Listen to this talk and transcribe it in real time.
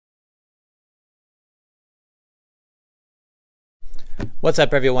What's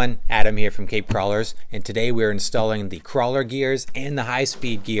up everyone, Adam here from Cape Crawlers, and today we're installing the crawler gears and the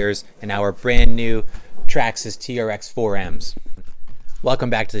high-speed gears in our brand new Traxxas TRX4Ms. Welcome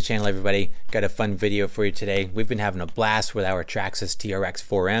back to the channel everybody. Got a fun video for you today. We've been having a blast with our Traxxas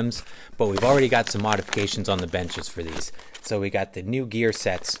TRX4Ms, but we've already got some modifications on the benches for these. So we got the new gear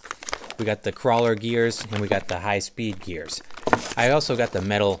sets, we got the crawler gears, and we got the high-speed gears. I also got the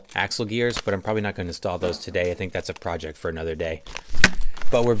metal axle gears, but I'm probably not going to install those today. I think that's a project for another day.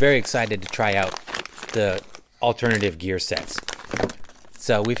 But we're very excited to try out the alternative gear sets.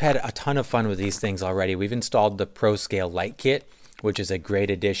 So we've had a ton of fun with these things already. We've installed the Pro Scale Light Kit, which is a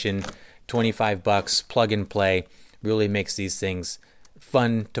great addition. 25 bucks, plug and play. Really makes these things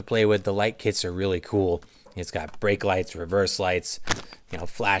fun to play with. The light kits are really cool. It's got brake lights, reverse lights,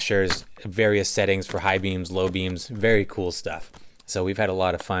 flashers, various settings for high beams, low beams, very cool stuff. So we've had a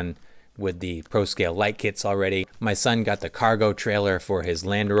lot of fun with the Pro Scale light kits already. My son got the cargo trailer for his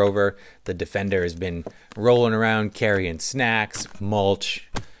Land Rover. The Defender has been rolling around carrying snacks, mulch,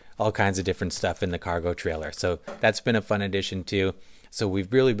 all kinds of different stuff in the cargo trailer. So that's been a fun addition too. So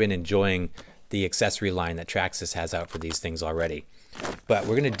we've really been enjoying the accessory line that Traxxas has out for these things already. But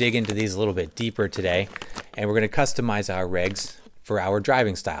we're going to dig into these a little bit deeper today, and we're going to customize our regs for our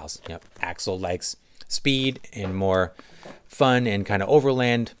driving styles. Axel likes speed and more fun and kind of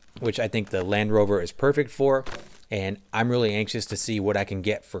overland, which I think the Land Rover is perfect for, and I'm really anxious to see what I can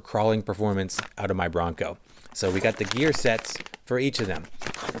get for crawling performance out of my Bronco. So we got the gear sets for each of them.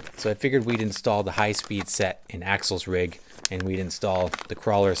 So I figured we'd install the high-speed set in Axel's rig, and we'd install the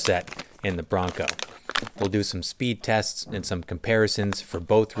crawler set in the Bronco. We'll do some speed tests and some comparisons for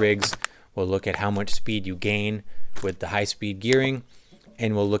both rigs. We'll look at how much speed you gain with the high-speed gearing,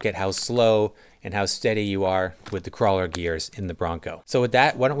 and we'll look at how slow and how steady you are with the crawler gears in the Bronco. So with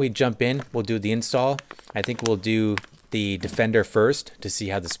that, why don't we jump in? We'll do the install. I think we'll do the Defender first to see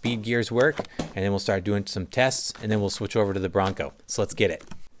how the speed gears work, and then we'll start doing some tests, and then we'll switch over to the Bronco. So let's get it.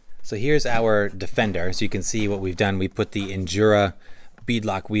 So here's our Defender. So you can see what we've done. We put the Endura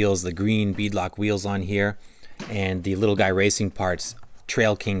beadlock wheels, the green beadlock wheels on here, and the Little Guy Racing Parts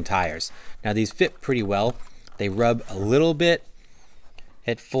Trail King tires. Now these fit pretty well. They rub a little bit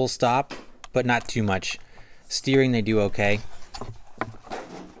at full stop, but not too much. Steering, they do okay.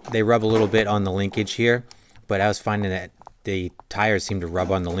 They rub a little bit on the linkage here, but I was finding that the tires seem to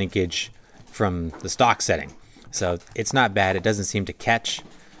rub on the linkage from the stock setting. So it's not bad. It doesn't seem to catch,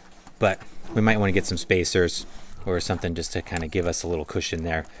 but we might want to get some spacers or something just to kind of give us a little cushion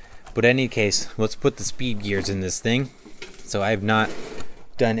there. But in any case, let's put the speed gears in this thing. So I have not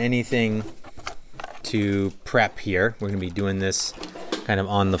done anything to prep here. We're going to be doing this kind of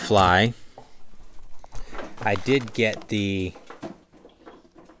on the fly. I did get the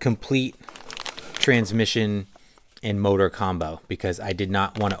complete transmission and motor combo because I did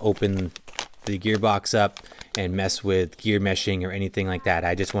not want to open the gearbox up and mess with gear meshing or anything like that.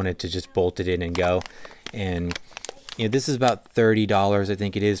 I just wanted to just bolt it in and go. And this is about $30, I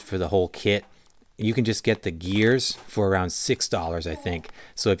think it is, for the whole kit. You can just get the gears for around $6, I think.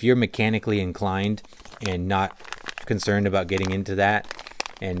 So if you're mechanically inclined and not concerned about getting into that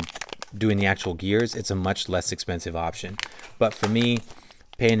and doing the actual gears, it's a much less expensive option. But for me,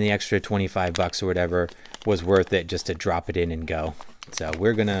 paying the extra 25 bucks or whatever was worth it just to drop it in and go. So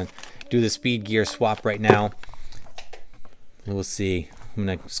we're gonna do the speed gear swap right now. We'll see. I'm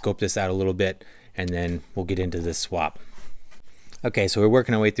gonna scope this out a little bit, and then we'll get into this swap. Okay, so we're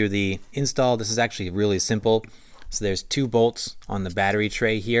working our way through the install. This is actually really simple. So there's 2 bolts on the battery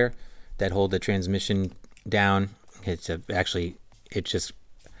tray here that hold the transmission down. It just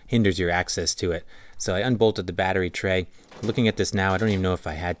hinders your access to it. So I unbolted the battery tray. Looking at this now, I don't even know if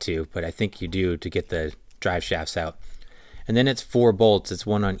I had to, but I think you do to get the drive shafts out. And then it's 4 bolts. It's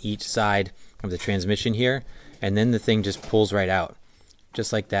one on each side of the transmission here, and then the thing just pulls right out,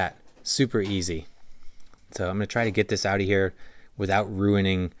 just like that. Super easy. So I'm going to try to get this out of here without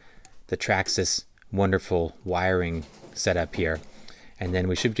ruining the Traxxas wonderful wiring setup here. And then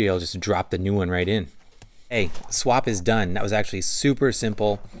we should be able to just drop the new one right in. Hey, swap is done. That was actually super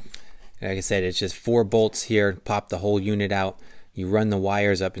simple. Like I said, it's just 4 bolts here. Pop the whole unit out. You run the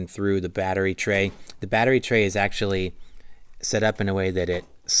wires up and through the battery tray. The battery tray is actually set up in a way that it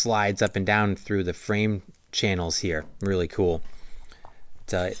slides up and down through the frame channels here. Really cool.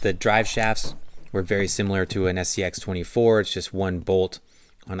 The drive shafts were very similar to an SCX24. It's just 1 bolt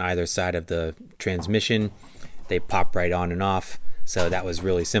on either side of the transmission. They pop right on and off. So that was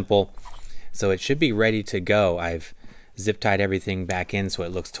really simple. So it should be ready to go. I've zip tied everything back in so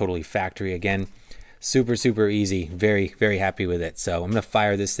it looks totally factory again. Super, super easy. Very, very happy with it. So I'm going to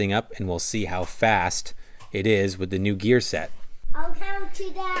fire this thing up and we'll see how fast it is with the new gear set. I'll count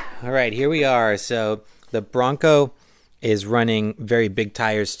you down. All right, here we are. So the Bronco is running very big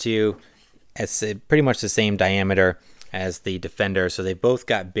tires too, as pretty much the same diameter as the Defender. So they both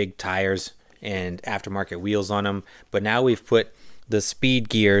got big tires and aftermarket wheels on them. But now we've put the speed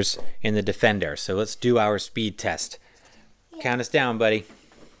gears in the Defender. So let's do our speed test. Yeah. Count us down, buddy.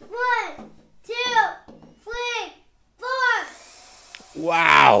 1, 2, 3, 4.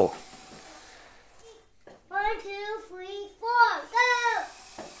 Wow. 1, 2, 3, 4.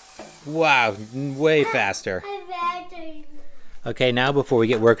 Go. Wow, way faster. I'm faster. Okay, now before we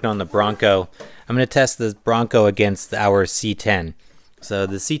get working on the Bronco, I'm going to test the Bronco against our C10. So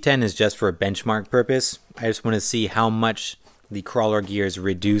the C10 is just for a benchmark purpose. I just want to see how much the crawler gears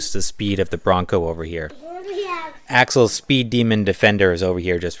reduce the speed of the Bronco over here. Axel's Speed Demon Defender is over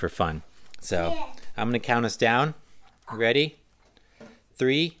here just for fun. So I'm going to count us down. Ready?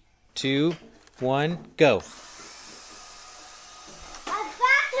 3, 2, 1, go. I'm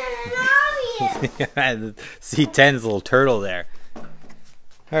faster than all of you. The C10's a little turtle there.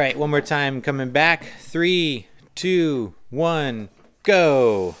 All right, one more time, coming back. 3, 2, 1,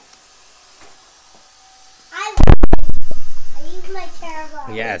 go. I use my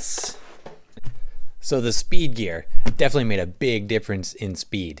turbo. Yes. So the speed gear definitely made a big difference in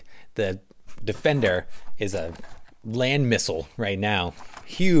speed. The Defender is a land missile right now.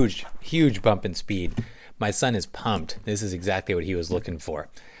 Huge, huge bump in speed. My son is pumped. This is exactly what he was looking for.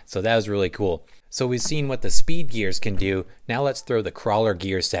 So that was really cool. So we've seen what the speed gears can do. Now let's throw the crawler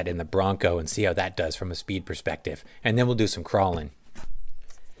gear set in the Bronco and see how that does from a speed perspective. And then we'll do some crawling.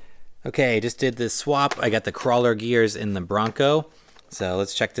 Okay, just did this swap. I got the crawler gears in the Bronco. So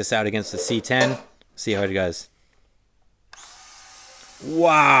let's check this out against the C10. See how it goes.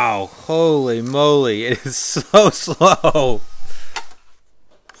 Wow, holy moly, it is so slow.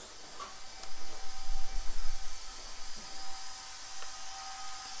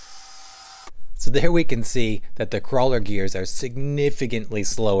 So there we can see that the crawler gears are significantly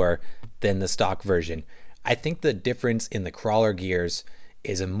slower than the stock version. I think the difference in the crawler gears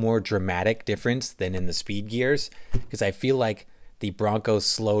is a more dramatic difference than in the speed gears, because I feel like the Bronco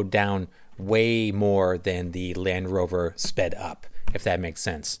slowed down way more than the Land Rover sped up, if that makes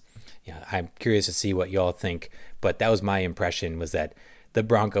sense. Yeah, I'm curious to see what y'all think, but that was my impression, was that the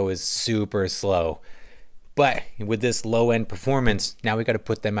Bronco is super slow. But with this low-end performance, now we got to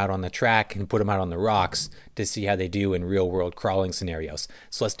put them out on the track and put them out on the rocks to see how they do in real-world crawling scenarios.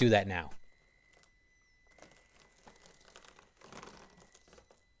 So let's do that now.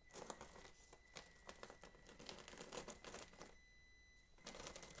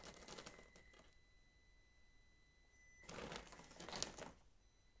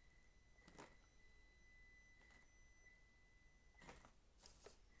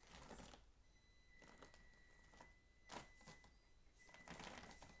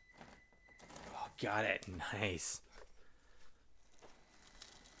 Got it. Nice.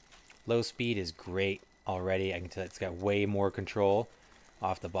 Low speed is great already. I can tell it's got way more control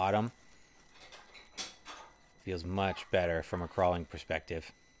off the bottom. Feels much better from a crawling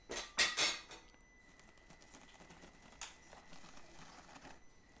perspective.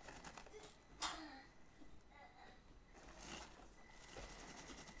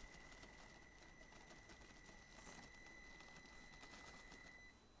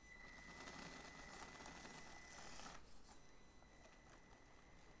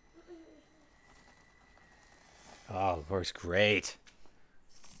 Oh, it works great.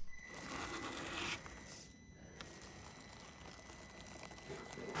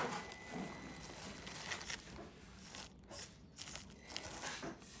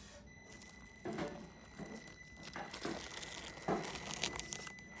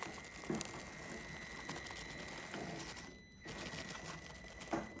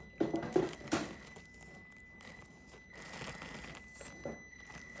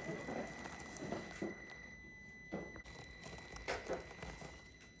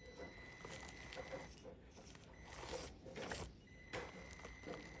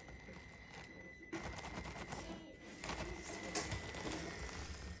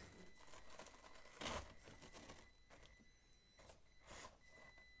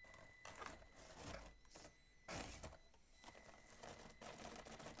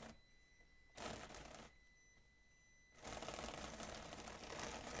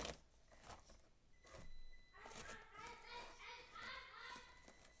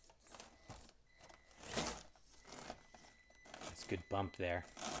 Good bump there.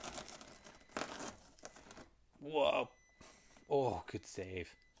 Whoa. Oh, good save.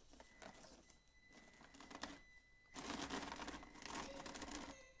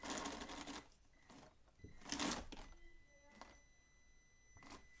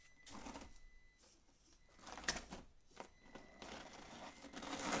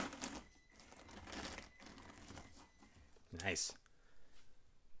 Nice.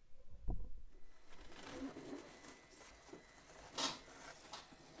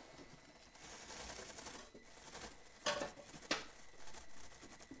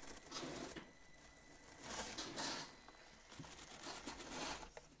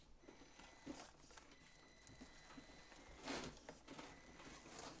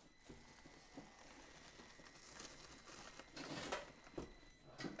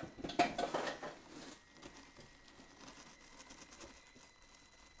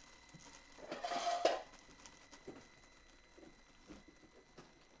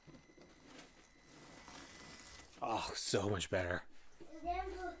 Oh, so much better. And then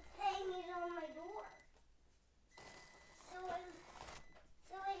we'll hang it on my door. So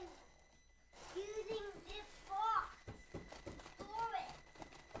I'm using this box. Storage.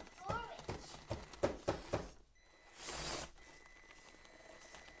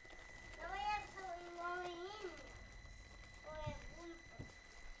 Now I have something going in here. So I have room for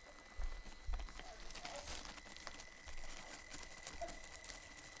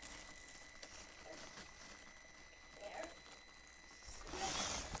there.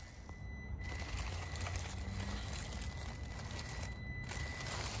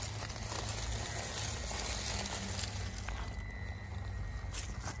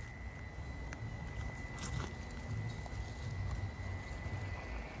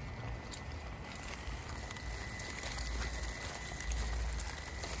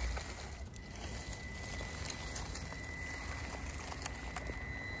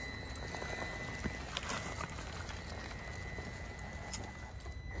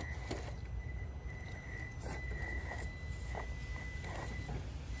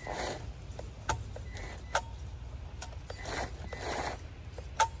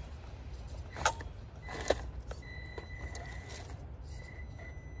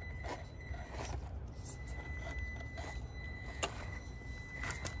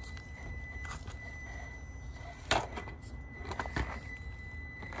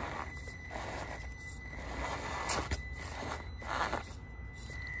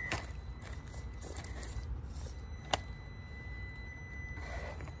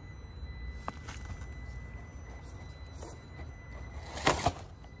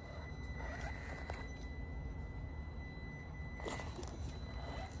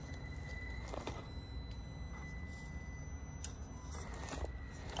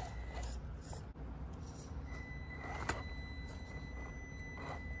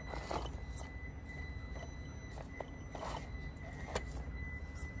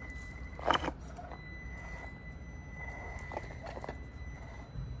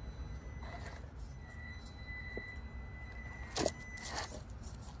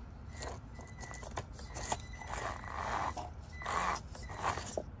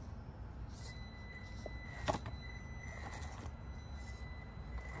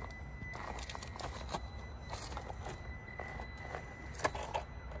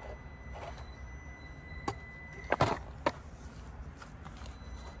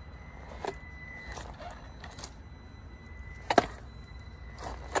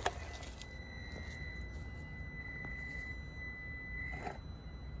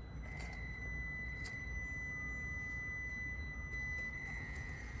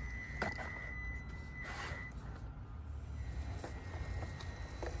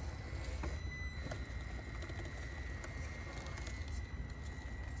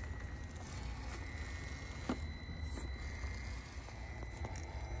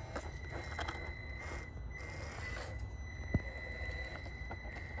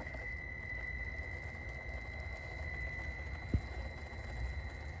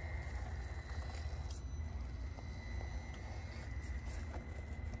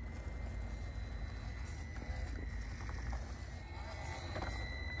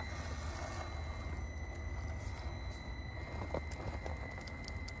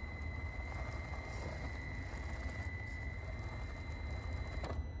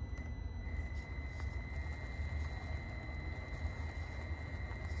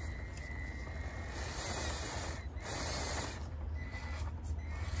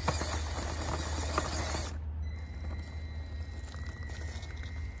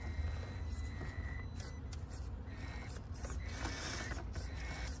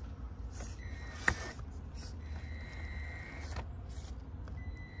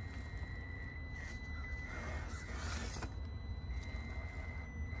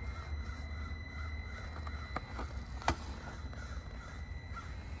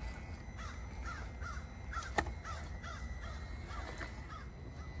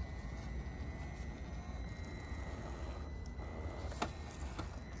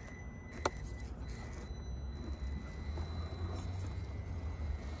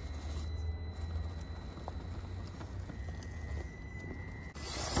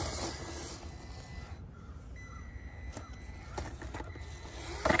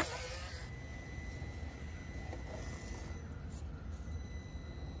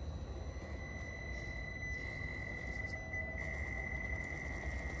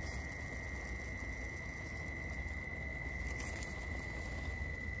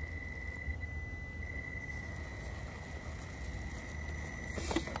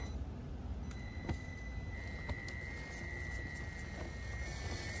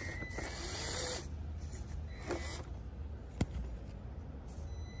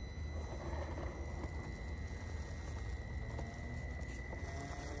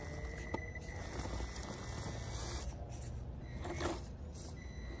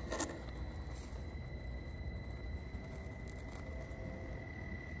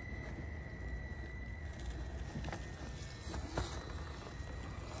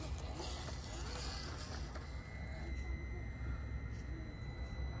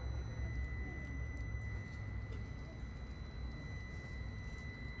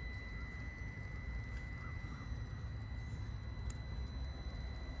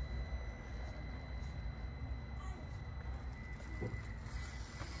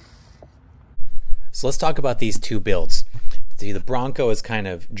 So let's talk about these two builds. See, the Bronco has kind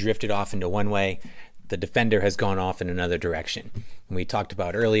of drifted off into one way. The Defender has gone off in another direction. And we talked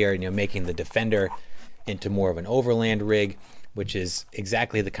about earlier, making the Defender into more of an overland rig, which is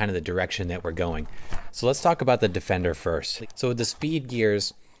exactly the kind of the direction that we're going. So let's talk about the Defender first. So with the speed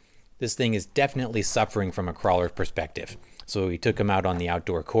gears, this thing is definitely suffering from a crawler perspective. So we took him out on the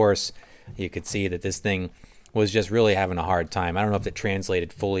outdoor course. You could see that this thing was just really having a hard time. I don't know if it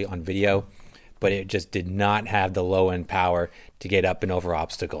translated fully on video, but it just did not have the low end power to get up and over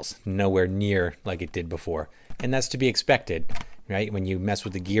obstacles. Nowhere near like it did before. And that's to be expected, right? When you mess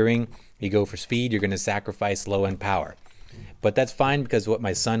with the gearing, you go for speed, you're gonna sacrifice low end power. But that's fine, because what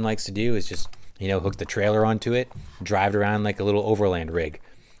my son likes to do is just, hook the trailer onto it, drive it around like a little overland rig.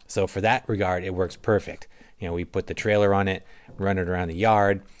 So for that regard, it works perfect. We put the trailer on it, run it around the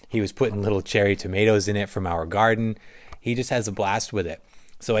yard. He was putting little cherry tomatoes in it from our garden. He just has a blast with it.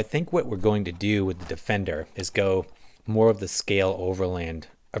 So I think what we're going to do with the Defender is go more of the scale overland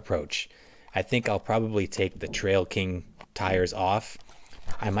approach. I think I'll probably take the Trail King tires off.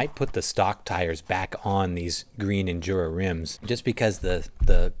 I might put the stock tires back on these green Endura rims, just because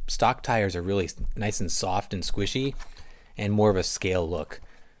the stock tires are really nice and soft and squishy and more of a scale look.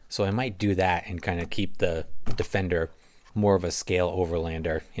 So I might do that and kind of keep the Defender more of a scale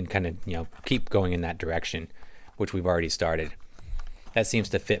overlander and kind of, keep going in that direction, which we've already started. That seems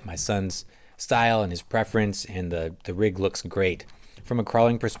to fit my son's style and his preference, and the rig looks great. From a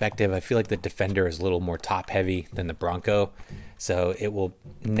crawling perspective, I feel like the Defender is a little more top heavy than the Bronco, so it will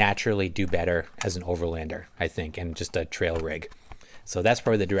naturally do better as an overlander, I think, and just a trail rig. So that's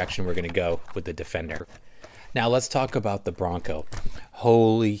probably the direction we're going to go with the Defender. Now let's talk about the Bronco.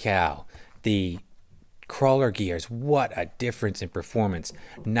 Holy cow, the crawler gears, what a difference in performance,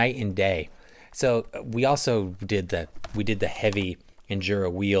 night and day. So we also did the heavy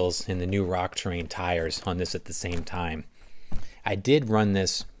Endura wheels and the new Rock Terrain tires on this at the same time. I did run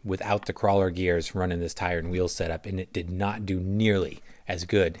this without the crawler gears, running this tire and wheel setup, and it did not do nearly as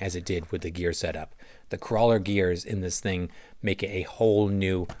good as it did with the gear setup. The crawler gears in this thing make it a whole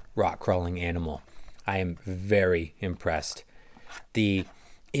new rock crawling animal. I am very impressed. The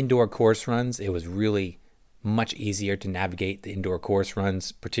indoor course runs, it was really much easier to navigate the indoor course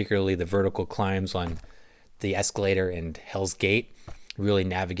runs, particularly the vertical climbs on the escalator and Hell's Gate. Really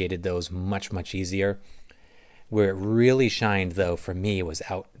navigated those much easier. Where it really shined, though, for me, was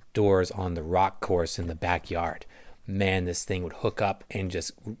outdoors on the rock course in the backyard. Man, this thing would hook up and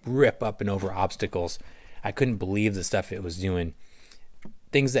just rip up and over obstacles. I couldn't believe the stuff it was doing.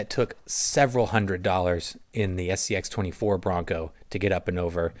 Things that took several $100s in the SCX24 Bronco to get up and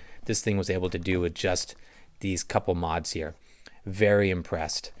over, this thing was able to do with just these couple mods here. Very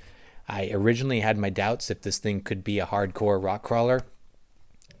impressed. I originally had my doubts if this thing could be a hardcore rock crawler.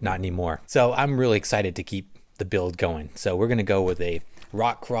 Not anymore. So I'm really excited to keep the build going. So we're going to go with a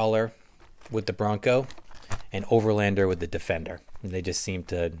rock crawler with the Bronco and overlander with the Defender. They just seem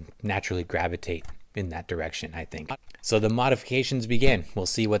to naturally gravitate in that direction, I think. So the modifications begin. We'll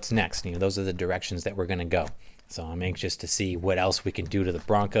see what's next. Those are the directions that we're going to go. So I'm anxious to see what else we can do to the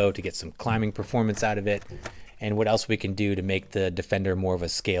Bronco to get some climbing performance out of it, and what else we can do to make the Defender more of a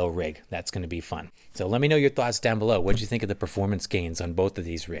scale rig. That's going to be fun. So let me know your thoughts down below. What did you think of the performance gains on both of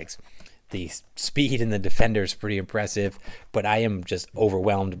these rigs? The speed in the Defender is pretty impressive, but I am just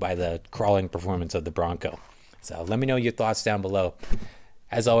overwhelmed by the crawling performance of the Bronco. So let me know your thoughts down below.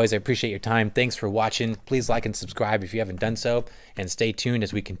 As always, I appreciate your time. Thanks for watching. Please like and subscribe if you haven't done so, and stay tuned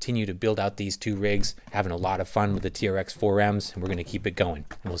as we continue to build out these two rigs. Having a lot of fun with the TRX4Ms, and we're going to keep it going.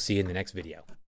 And we'll see you in the next video.